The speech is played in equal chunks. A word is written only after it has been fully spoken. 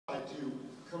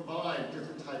combine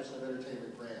different types of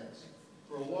entertainment brands.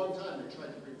 For a long time, they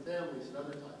tried to bring families and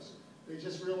other types. They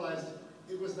just realized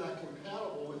it was not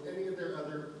compatible with any of their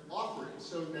other offerings.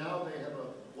 So now they have a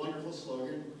wonderful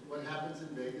slogan, what happens in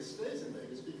Vegas stays in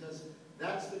Vegas, because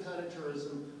that's the kind of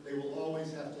tourism they will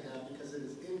always have to have because it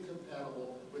is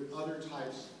incompatible with other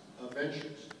types of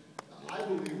ventures. I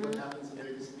believe what happens in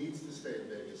Vegas needs to stay in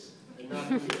Vegas and not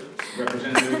here.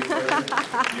 Representative, you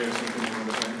have something you want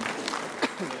to say?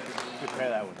 Prepare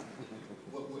that one.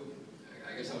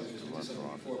 I guess I was just doing something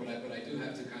before, but I do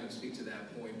have to kind of speak to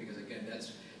that point because again,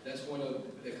 that's one of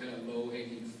the kind of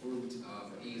low-hanging fruit,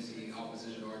 easy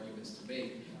opposition arguments to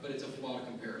make, but it's a flawed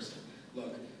comparison.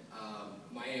 Look,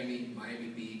 Miami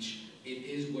Beach, it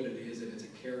is what it is, and it's a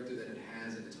character that it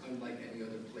has, and it's unlike any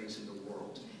other place in the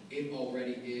world. It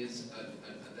already is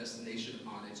a destination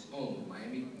on its own.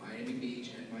 Miami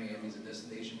Beach and Miami is a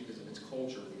destination because of its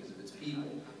culture, because of its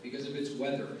people, because of its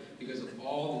weather, because of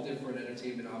all the different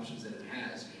entertainment options that it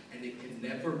has, and it can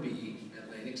never be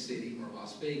Atlantic City or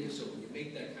Las Vegas. So when you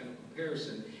make that kind of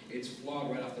comparison, it's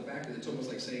flawed right off the bat, because it's almost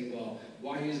like saying, well,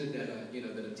 why is it that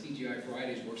that a TGI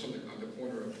Fridays works on the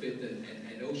corner of 5th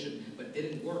and Ocean, but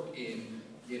didn't work in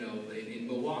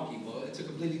Milwaukee? Well, it's a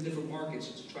completely different market,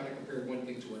 so to try to compare one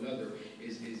thing to another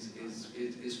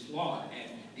is flawed.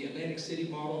 And the Atlantic City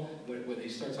model, when they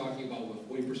start talking about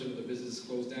when 40% of the business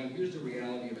closed down, here's the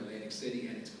reality of Atlantic City,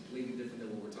 and it's completely different than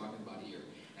what we're talking about here.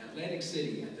 Atlantic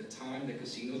City, at the time the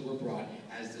casinos were brought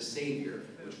as the savior,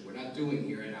 which we're not doing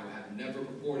here, and I have never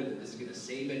purported that this is going to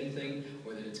save anything,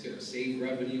 or that it's going to save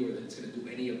revenue, or that it's going to do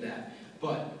any of that.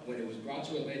 But when it was brought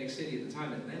to Atlantic City at the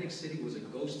time, Atlantic City was a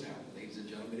ghost town, ladies and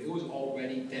gentlemen. It was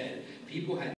already dead. People had